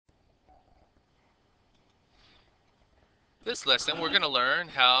This lesson we're going to learn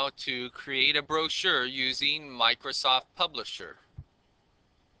how to create a brochure using Microsoft Publisher.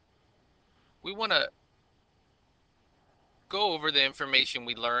 We want to go over the information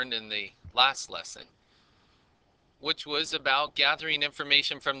we learned in the last lesson, which was about gathering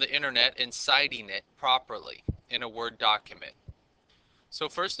information from the internet and citing it properly in a Word document. So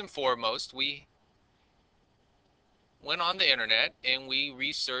first and foremost, we went on the internet and we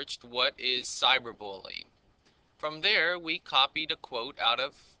researched what is cyberbullying. From there, we copied a quote out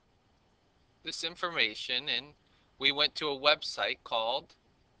of this information and we went to a website called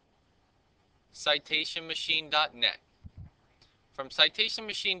citationmachine.net. From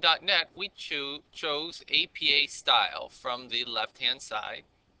citationmachine.net, we chose APA style from the left-hand side.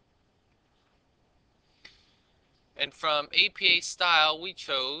 And from APA style, we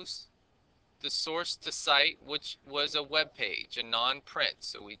chose the source to cite, which was a web page, a non-print.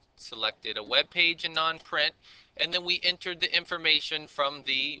 So we selected a web page and non-print, and then we entered the information from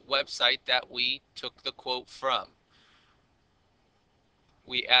the website that we took the quote from.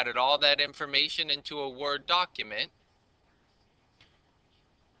 We added all that information into a Word document.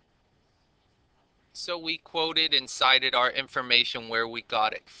 So we quoted and cited our information where we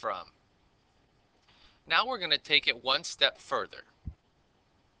got it from. Now we're going to take it one step further.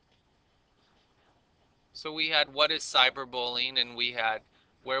 So we had what is cyberbullying, and we had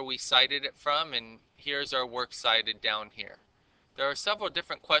where we cited it from, and here's our work cited down here. There are several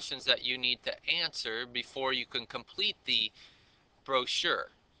different questions that you need to answer before you can complete the brochure.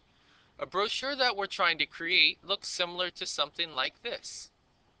 A brochure that we're trying to create looks similar to something like this.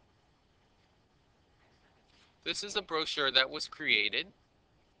 This is a brochure that was created.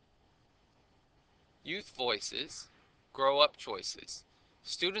 Youth Voices, Grow Up Choices.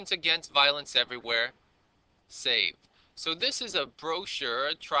 Students Against Violence Everywhere, Saved. So this is a brochure,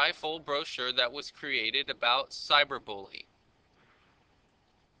 a trifold brochure that was created about cyberbullying.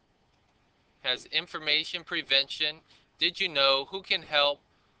 Has information, prevention, did you know, who can help,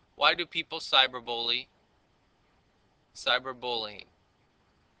 why do people cyberbully, cyberbullying.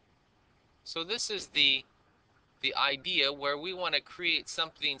 So this is the idea where we want to create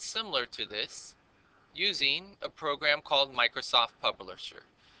something similar to this using a program called Microsoft Publisher.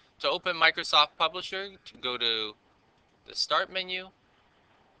 To open Microsoft Publisher, to go to the Start menu,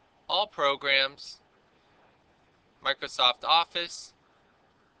 All Programs, Microsoft Office,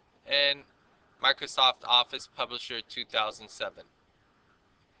 and Microsoft Office Publisher 2007.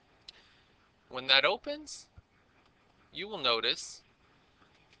 When that opens, you will notice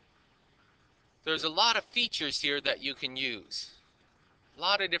there's a lot of features here that you can use. A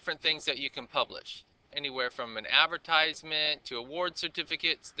lot of different things that you can publish. Anywhere from an advertisement to award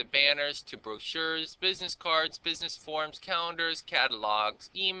certificates to banners to brochures, business cards, business forms, calendars, catalogs,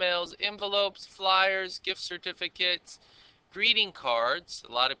 emails, envelopes, flyers, gift certificates, greeting cards.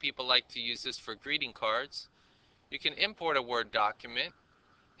 A lot of people like to use this for greeting cards. You can import a Word document,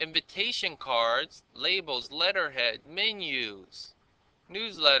 invitation cards, labels, letterhead, menus,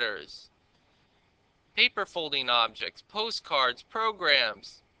 newsletters, paper folding objects, postcards,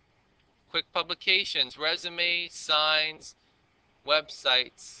 programs, quick publications, resumes, signs,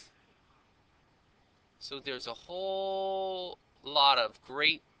 websites. So there's a whole lot of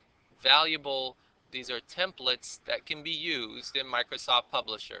great, valuable, these are templates that can be used in Microsoft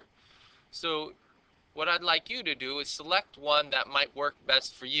Publisher. So what I'd like you to do is select one that might work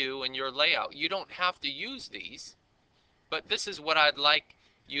best for you and your layout. You don't have to use these, but this is what I'd like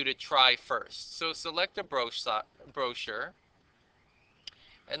you to try first. So select a brochure,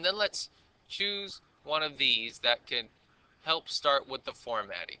 and then let's choose one of these that can help start with the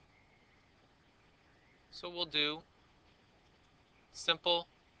formatting. So we'll do simple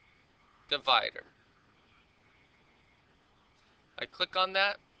divider. I click on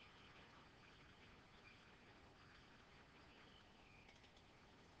that,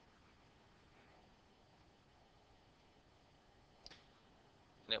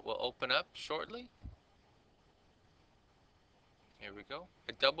 and it will open up shortly. Here we go.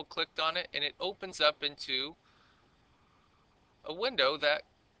 I double clicked on it and it opens up into a window that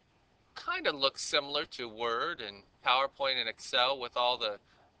kind of looks similar to Word and PowerPoint and Excel, with all the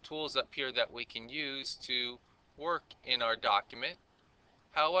tools up here that we can use to work in our document.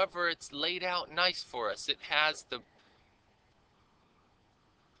 However, it's laid out nice for us. It has the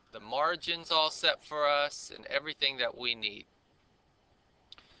margins all set for us and everything that we need.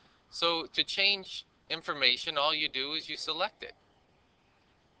 So to change information, all you do is you select it.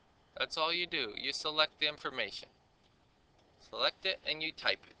 That's all you do. You select the information. Select it and you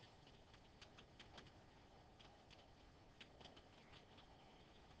type it.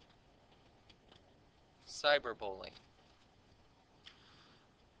 Cyberbullying.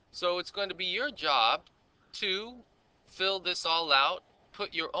 So it's going to be your job to fill this all out,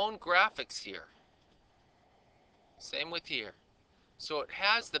 put your own graphics here. Same with here. So it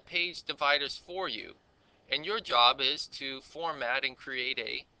has the page dividers for you, and your job is to format and create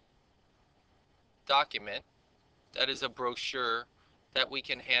a document that is a brochure that we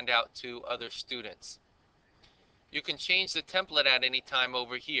can hand out to other students. You can change the template at any time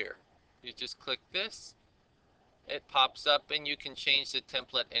over here. You just click this, it pops up, and you can change the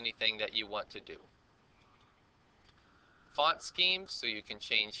template anything that you want to do. Font schemes, so you can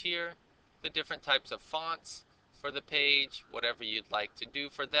change here the different types of fonts for the page, whatever you'd like to do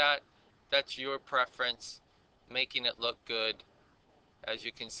for that. That's your preference, making it look good. As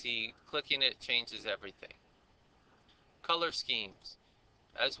you can see, clicking it changes everything. Color schemes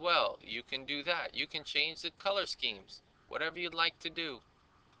as well, you can do that. You can change the color schemes, whatever you'd like to do.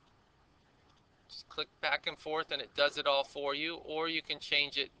 Just click back and forth and it does it all for you, or you can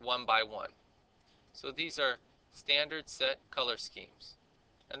change it one by one. So these are standard set color schemes.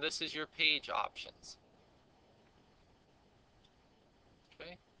 And this is your page options.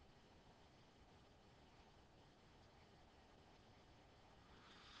 Okay.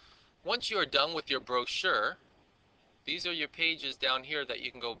 Once you are done with your brochure, these are your pages down here that you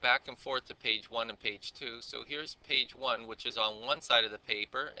can go back and forth to page 1 and page 2. So here's page 1, which is on one side of the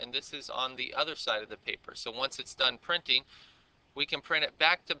paper, and this is on the other side of the paper. So once it's done printing, we can print it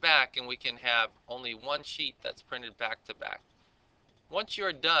back to back, and we can have only one sheet that's printed back to back. Once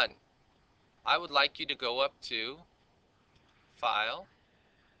you're done, I would like you to go up to File,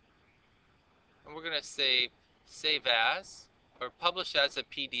 and we're going to say Save As, or Publish as a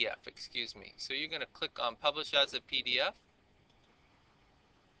PDF, excuse me. So you're going to click on Publish as a PDF.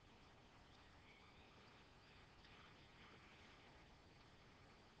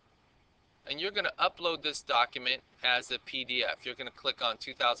 And you're going to upload this document as a PDF. You're going to click on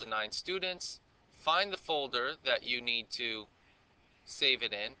 2009 Students, find the folder that you need to save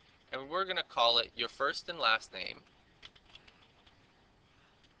it in, and we're going to call it your first and last name,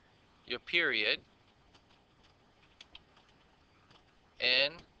 your period,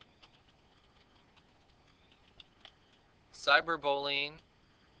 and cyberbullying,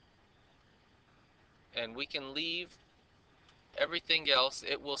 and we can leave everything else.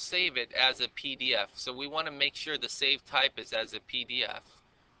 It will save it as a PDF. So we want to make sure the save type is as a PDF.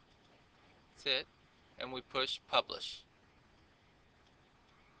 That's it. And we push Publish.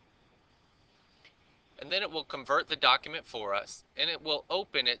 And then it will convert the document for us, and it will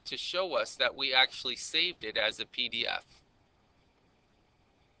open it to show us that we actually saved it as a PDF.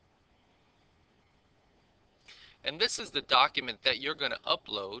 And this is the document that you're going to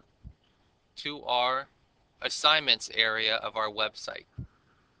upload to our assignments area of our website.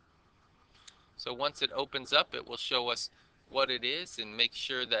 So once it opens up, it will show us what it is and make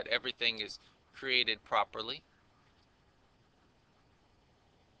sure that everything is created properly.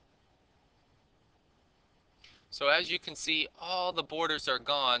 So as you can see, all the borders are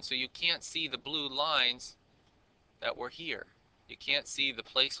gone, so you can't see the blue lines that were here. You can't see the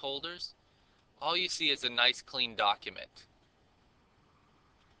placeholders. All you see is a nice clean document.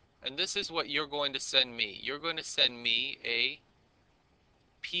 And this is what you're going to send me. You're going to send me a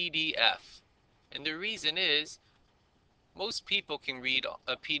PDF. And the reason is, most people can read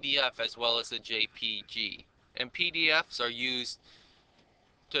a PDF as well as a JPG. And PDFs are used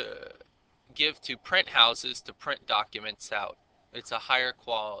to give to print houses to print documents out. It's a higher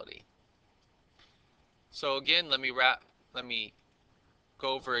quality. So again, let me go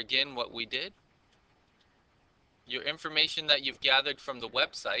over again what we did. Your information that you've gathered from the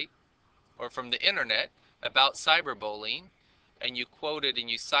website or from the internet about cyberbullying, and you quoted and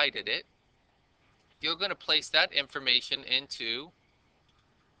you cited it, you're going to place that information into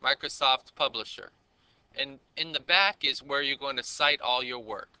Microsoft Publisher. And in the back is where you're going to cite all your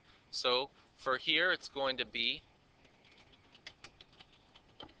work. So for here, it's going to be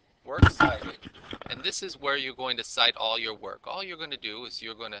Works Cited. And this is where you're going to cite all your work. All you're going to do is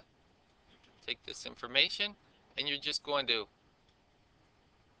you're going to take this information and you're just going to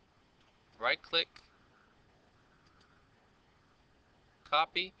right click,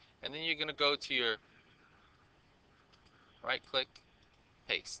 copy, and then you're going to go to your right click,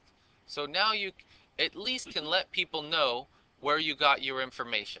 paste. So now you at least can let people know where you got your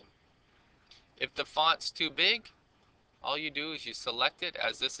information. If the font's too big, all you do is you select it,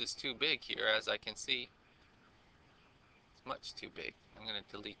 as this is too big here, as I can see. It's much too big. I'm going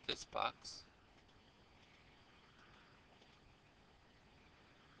to delete this box.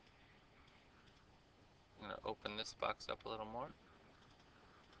 I'm going to open this box up a little more.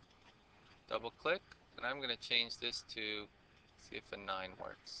 Double click, and I'm going to change this to, see if a 9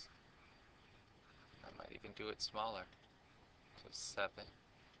 works. might even do it smaller. So 7,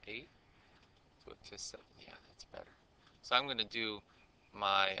 8, put to 7. Yeah, that's better. So I'm going to do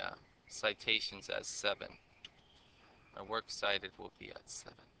my citations as 7. My works cited will be at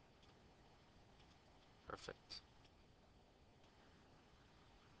 7. Perfect.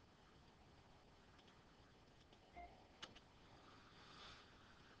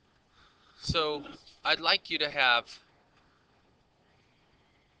 So I'd like you to have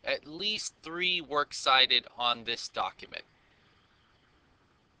at least 3 works cited on this document.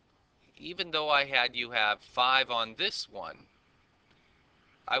 Even though I had you have 5 on this one,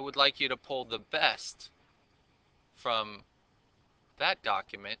 I would like you to pull the best from that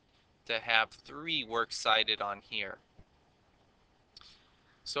document to have 3 works cited on here.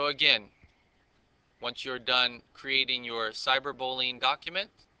 So again, once you're done creating your cyberbullying document,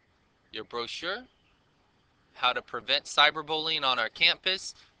 your brochure, how to prevent cyberbullying on our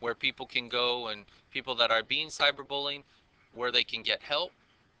campus, where people can go and people that are being cyberbullied, where they can get help,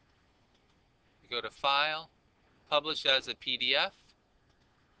 you go to File, Publish as a PDF,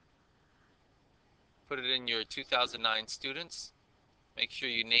 put it in your 2009 students. Make sure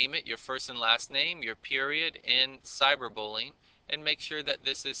you name it, your first and last name, your period in cyberbullying, and make sure that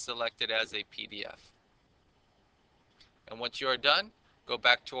this is selected as a PDF. And once you are done, go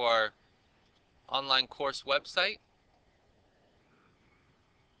back to our online course website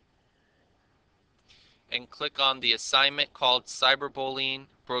and click on the assignment called Cyberbullying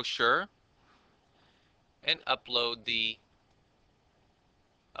Brochure and upload the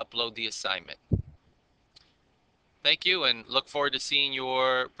assignment. Thank you, and look forward to seeing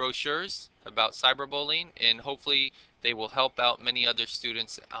your brochures about cyberbullying, and hopefully they will help out many other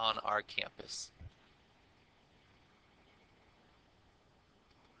students on our campus.